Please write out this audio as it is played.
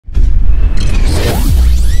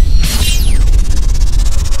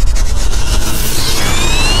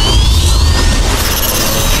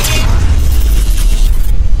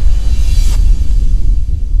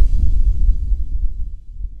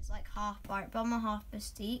Bomber, half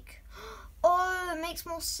Mystique. Oh, it makes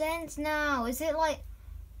more sense now. Is it like...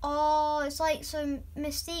 Oh, it's like, so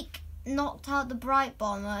Mystique knocked out the Bright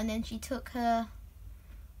Bomber and then she took her...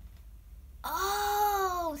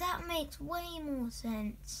 Oh, that makes way more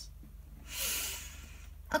sense.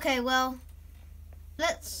 Okay, well,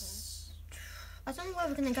 let's... I don't know where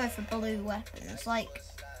we're going to go for blue weapons. Like,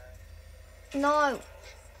 no,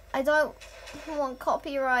 I don't want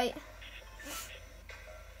copyright.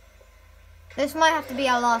 This might have to be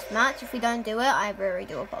our last match. If we don't do it, I really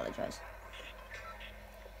do apologise.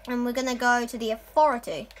 And we're going to go to the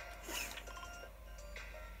Authority.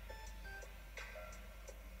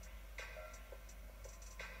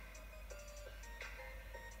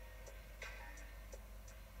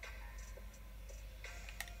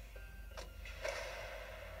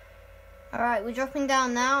 Alright, we're dropping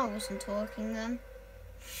down now. I wasn't talking then.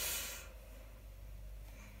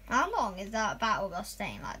 How long is that battle bus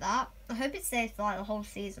staying like that? I hope it stays for like the whole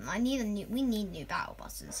season. We need new battle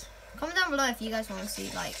buses. Comment down below if you guys want to see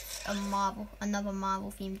like another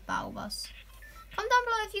Marvel themed battle bus. Comment down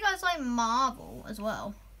below if you guys like Marvel as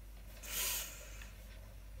well.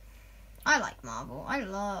 I like Marvel. I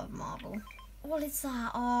love Marvel. What is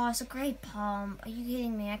that? Oh, it's a great pump. Are you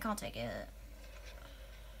kidding me? I can't take it.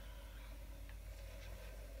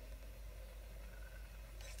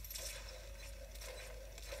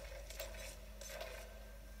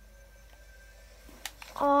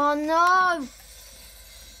 Oh no!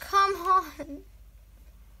 Come on!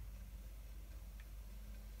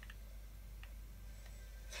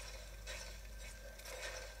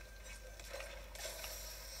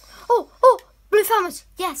 Oh! Blue Farmers!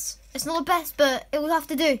 Yes! It's not the best, but it will have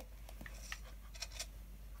to do.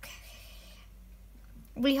 Okay.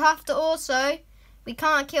 We have to also... We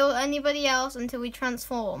can't kill anybody else until we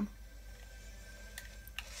transform.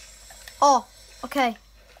 Oh! Okay.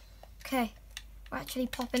 Okay. We're actually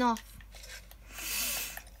popping off.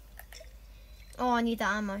 Oh, I need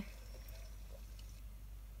that ammo.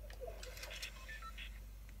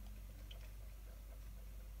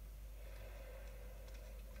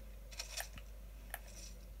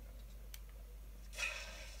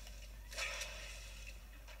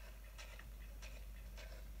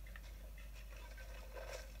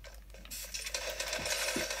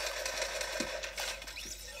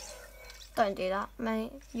 Don't do that,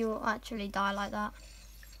 mate. You will actually die like that.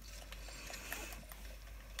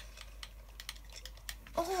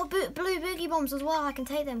 Oh, blue boogie bombs as well. I can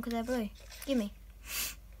take them because they're blue. Give me.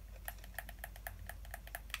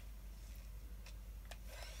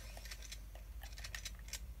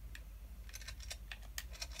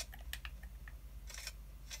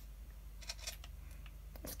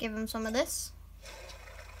 Let's give them some of this.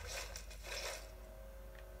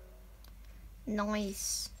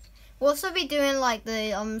 Nice. We'll also be doing like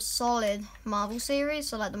the solid Marvel series,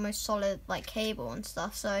 so like the most solid like Cable and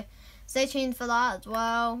stuff. So stay tuned for that as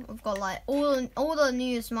well. We've got like all the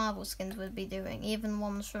newest Marvel skins we'll be doing, even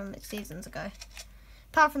ones from seasons ago.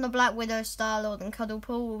 Apart from the Black Widow, Star-Lord, and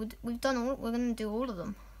Cuddlepool, we're gonna do all of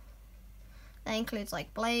them. That includes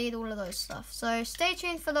like Blade, all of those stuff. So stay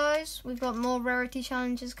tuned for those. We've got more rarity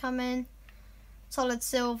challenges coming. Solid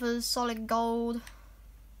silvers, solid gold.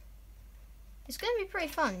 It's going to be pretty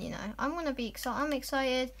fun, you know. I'm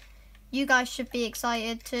excited. You guys should be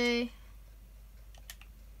excited too.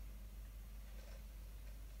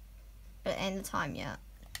 But it ain't the time yet.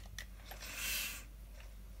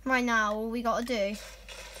 Right now, all we got to do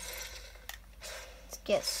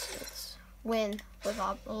is win with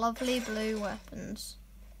our lovely blue weapons.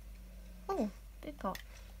 Oh, big pot.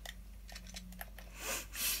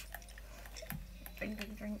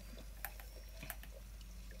 Drink.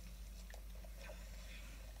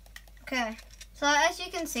 Okay, so as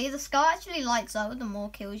you can see, the sky actually lights up the more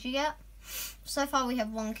kills you get. So far we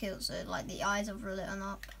have 1 kill, so like the eyes have lit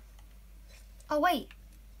up. Oh wait,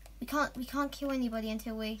 we can't kill anybody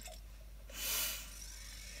until we...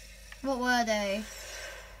 What were they?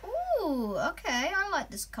 Ooh, okay, I like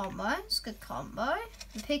this combo. It's a good combo.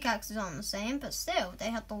 The pickaxes aren't the same, but still, they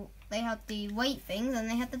had the weight things and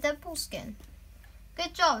they had the Deadpool skin.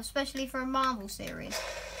 Good job, especially for a Marvel series.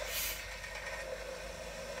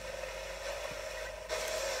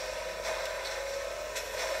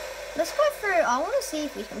 Let's go through. I want to see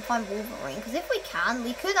if we can find Wolverine, because if we can,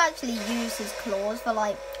 we could actually use his claws for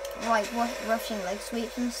like rushing leg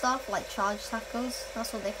sweeps and stuff, like charge tackles.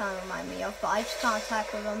 That's what they kind of remind me of, but I just can't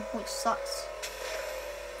attack with them, which sucks.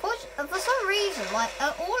 For some reason, like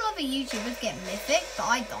all other YouTubers get mythic, but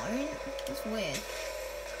I don't. It's weird.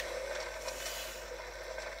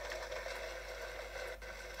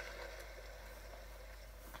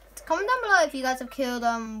 Comment down below if you guys have killed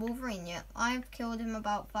Wolverine yet. I've killed him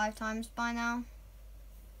about 5 times by now.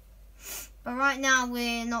 But right now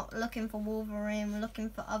we're not looking for Wolverine, we're looking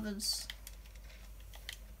for others.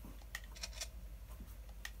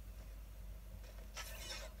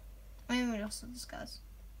 I mean, we lost these guys.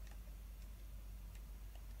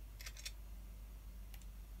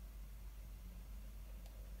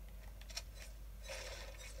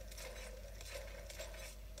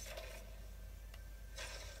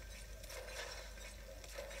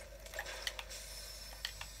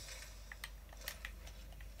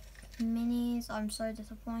 Minis, I'm so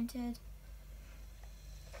disappointed.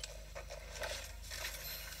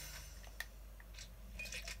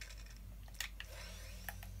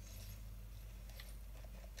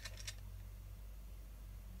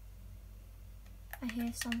 I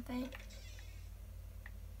hear something.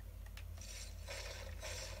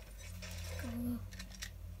 Ooh.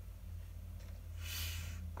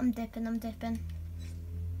 I'm dipping.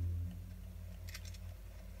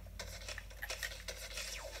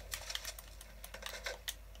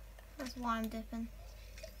 That's why I'm dipping.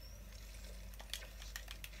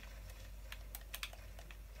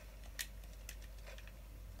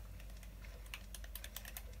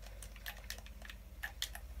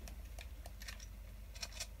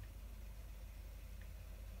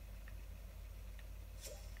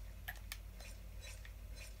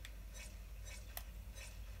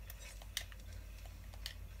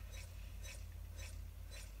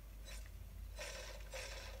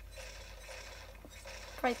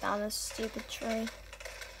 Break down this stupid tree.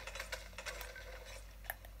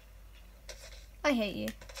 I hate you.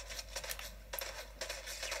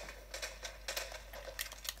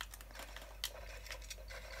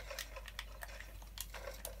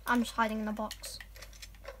 I'm just hiding in the box.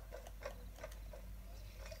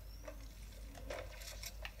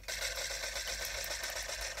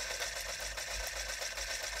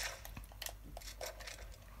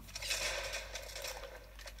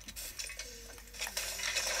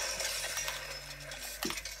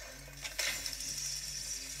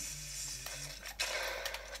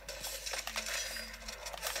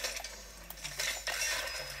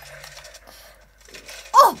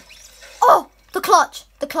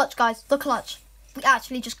 The clutch, guys, the clutch. We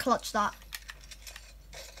actually just clutched that.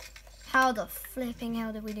 How the flipping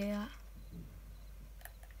hell did we do that?